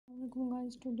Assalamualaikum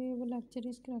guys. Today our lecture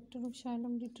is character of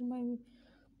Shylock written by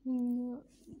mm,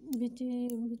 which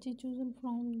is chosen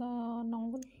from the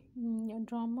novel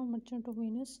drama Merchant of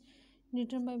Venus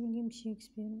written by William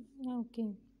Shakespeare.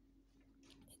 Okay.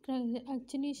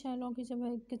 Actually, Shylock is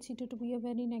considered to be a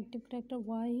very negative character.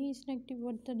 Why he is negative?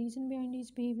 What the reason behind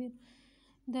his behavior?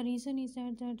 The reason is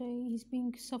that he's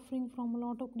been suffering from a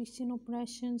lot of Christian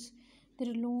oppressions. There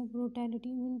is low brutality.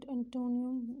 And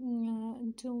Antonio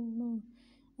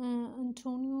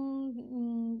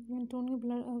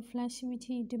flesh, which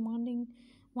he demanding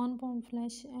 1 pound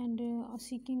flesh and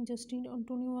seeking justice.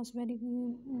 Antonio was very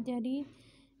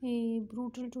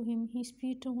brutal to him. He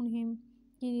spit on him.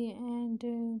 They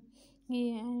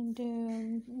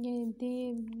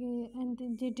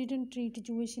didn't treat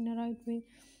Jewish in a right way.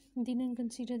 They didn't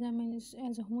consider them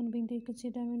as a human being. They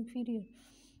consider them inferior.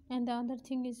 And the other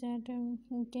thing is that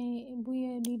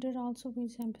we leader also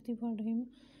feels sympathy for him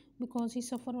because he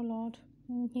suffer a lot.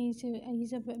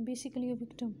 Basically a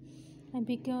victim and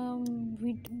become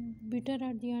bitter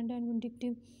at the end and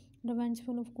vindictive,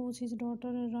 revengeful. Of course, his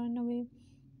daughter ran away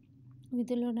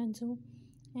with Lorenzo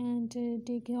and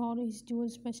take all his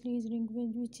jewels, especially his ring,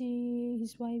 which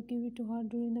his wife gave it to her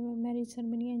during the marriage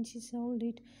ceremony, and she sold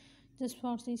it just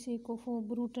for the sake of a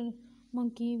brutal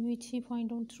monkey, which he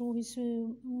find out through his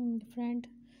friend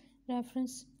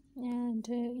reference. And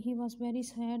he was very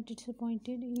sad,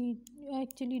 disappointed. He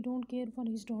actually don't care for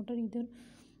his daughter either.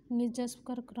 He's just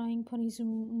crying for his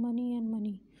money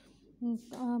and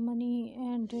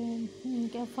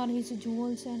for his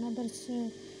jewels and others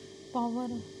power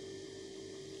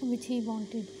which he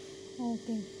wanted.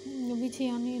 Okay, which he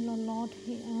only a lot.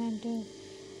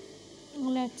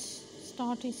 Let's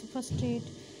start his first trait,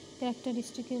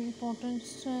 characteristic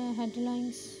importance,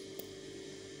 headlines.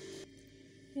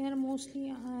 Here mostly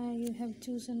you have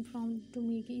chosen from to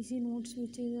make easy notes,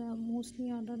 which is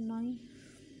mostly under 9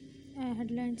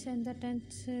 headlines, and the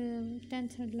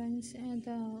 10th headlines, and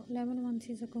the 11 ones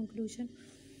is a conclusion.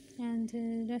 And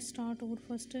let's start our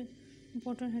first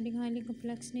important heading: highly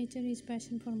complex nature, his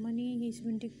passion for money, his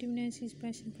vindictiveness, his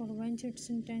passion for revenge, its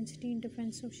intensity in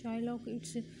defense of Shylock,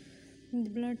 its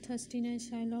bloodthirstiness,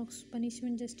 Shylock's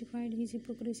punishment justified, his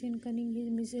hypocrisy and cunning, his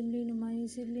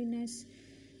miserliness,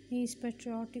 his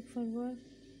patriotic fervor,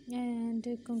 and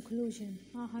conclusion.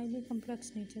 A highly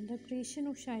complex nature. The creation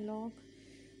of Shylock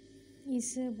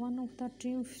is one of the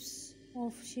triumphs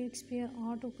of Shakespeare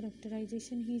art of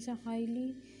characterization. He is a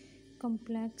highly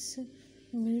complex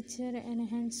nature and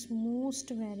hence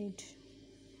most varied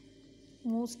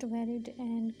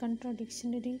and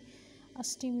contradictory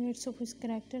estimates of his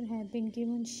character have been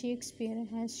given. Shakespeare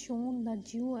has shown the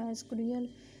Jew as cruel,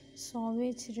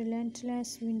 savage,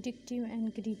 relentless, vindictive,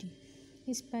 and greedy.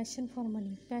 His passion for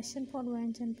money, passion for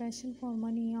revenge, and passion for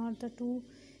money are the two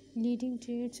leading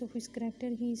traits of his character.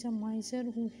 He is a miser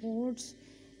who hoards,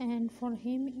 and for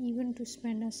him, even to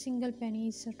spend a single penny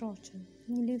is a torture.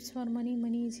 He lives for money.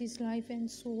 Money is his life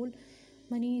and soul.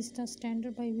 Money is the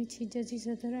standard by which he judges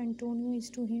others. Antonio is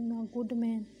to him a good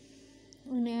man,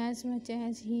 and as much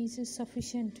as he is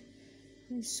sufficient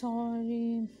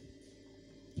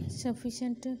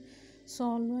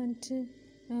solvent,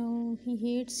 he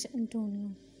hates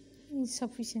Antonio. He is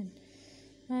sufficient,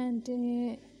 and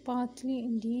partly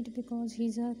indeed because he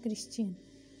is a Christian.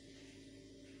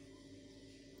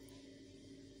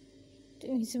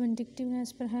 His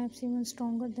vindictiveness, perhaps even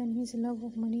stronger than his love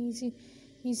of money, is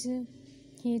his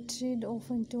hatred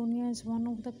of Antonio as one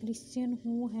of the Christians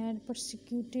who had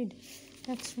persecuted.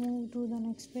 Let's move to the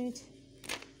next page.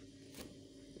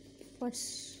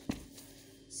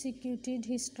 Persecuted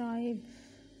his tribe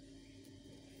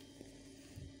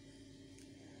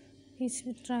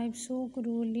so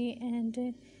cruelly,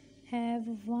 and have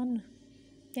one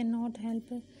cannot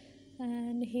help,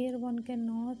 and here one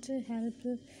cannot help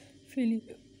feeling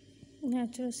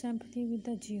natural sympathy with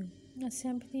the Jew, a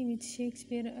sympathy which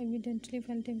Shakespeare evidently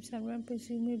felt himself and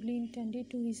presumably intended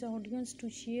to his audience to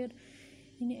share,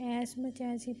 in as much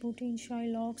as he put in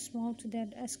Shylock's mouth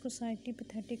that exquisitely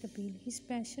pathetic appeal. His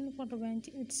passion for revenge,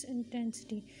 its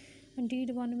intensity,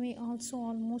 indeed one may also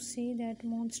almost say that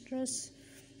monstrous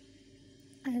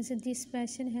as this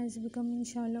passion has become in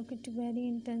Shylock, its very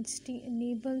intensity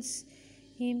enables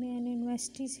him and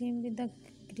invests him with a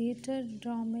greater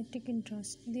dramatic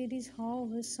interest. There is,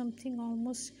 however, something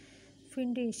almost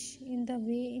fiendish in the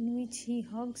way in which he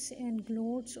hugs and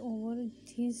gloats over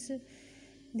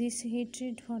this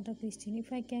hatred for the Christian.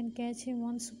 If I can catch him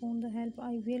once upon the help,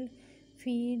 I will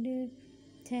feed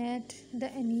that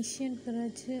the ancient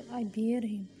grudge I bear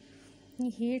him. He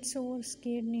hates our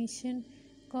scared nation.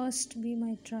 Cursed be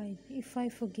my tribe if I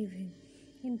forgive him.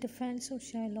 In defense of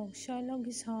Shylock, Shylock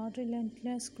is hard,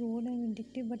 relentless, cruel, and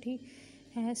vindictive, but he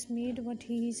has made what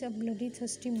he is, a bloody,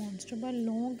 thirsty monster, by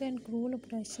long and cruel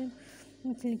oppression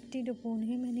inflicted upon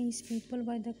him and his people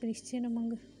by the Christian,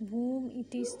 among whom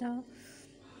it is the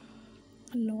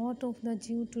lot of the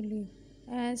Jew to live.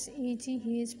 As A.G.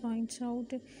 Hayes points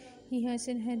out, he has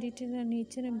inherited a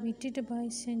nature embittered by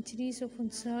centuries of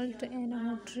insult and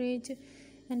outrage,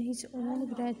 and his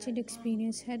own wretched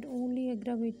experience had only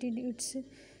aggravated its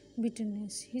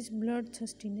bitterness, his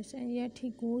bloodthirstiness, and yet he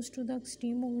goes to the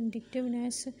extreme of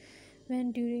vindictiveness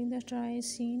when, during the trial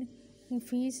scene, he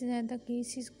feels that the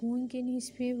case is going in his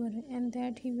favor and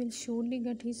that he will surely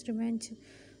get his revenge.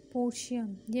 Portia,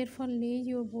 therefore lay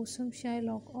your bosom,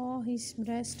 Shylock, or his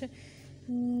breast,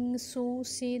 so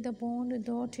say the bond,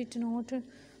 doth it not,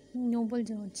 noble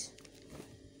judge?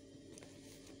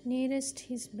 Nearest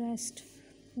his breast.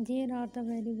 There are the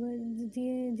very words.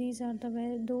 These are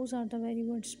the those are the very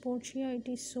words. Portia, it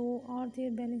is so. Are there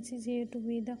balances here to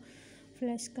weigh the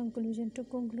flesh? Conclusion. To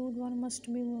conclude, one must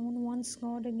be on one's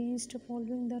guard against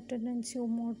following the tendency of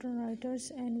modern writers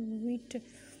and wit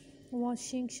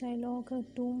washing Shylock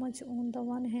too much on the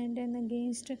one hand and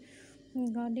against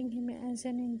regarding him as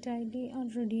an entirely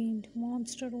unredeemed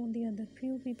monster on the other.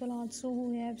 Few people also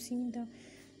who have seen the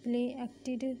play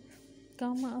acted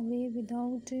come away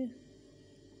without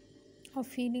a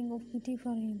feeling of pity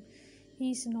for him.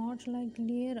 He is not like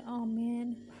Lear, a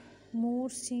man more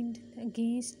sinned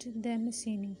against than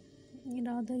sinning.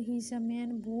 Rather, he is a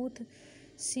man both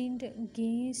sinned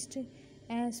against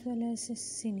as well as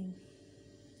sinning.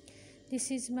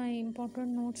 This is my important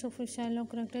notes of a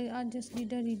Shylock character. I just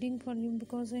did a reading for you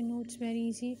because I know it's very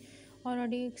easy.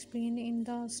 Already explained in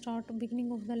the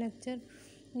beginning of the lecture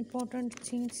important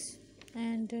things,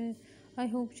 and I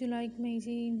hope you like my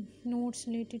easy notes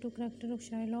related to character of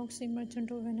Shylock in Merchant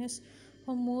of Venice.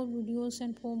 For more videos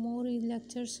and for more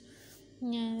lectures,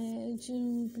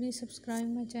 please subscribe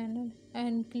my channel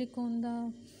and click on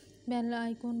the bell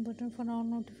icon button for all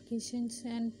notifications,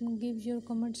 and give your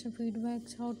comments and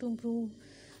feedbacks how to improve,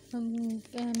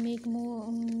 make more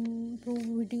improve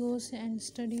videos and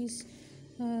studies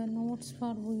notes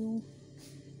for you,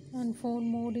 and for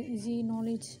more easy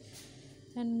knowledge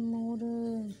and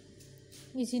more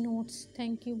easy notes.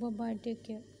 Thank you. Bye bye. Take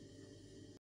care.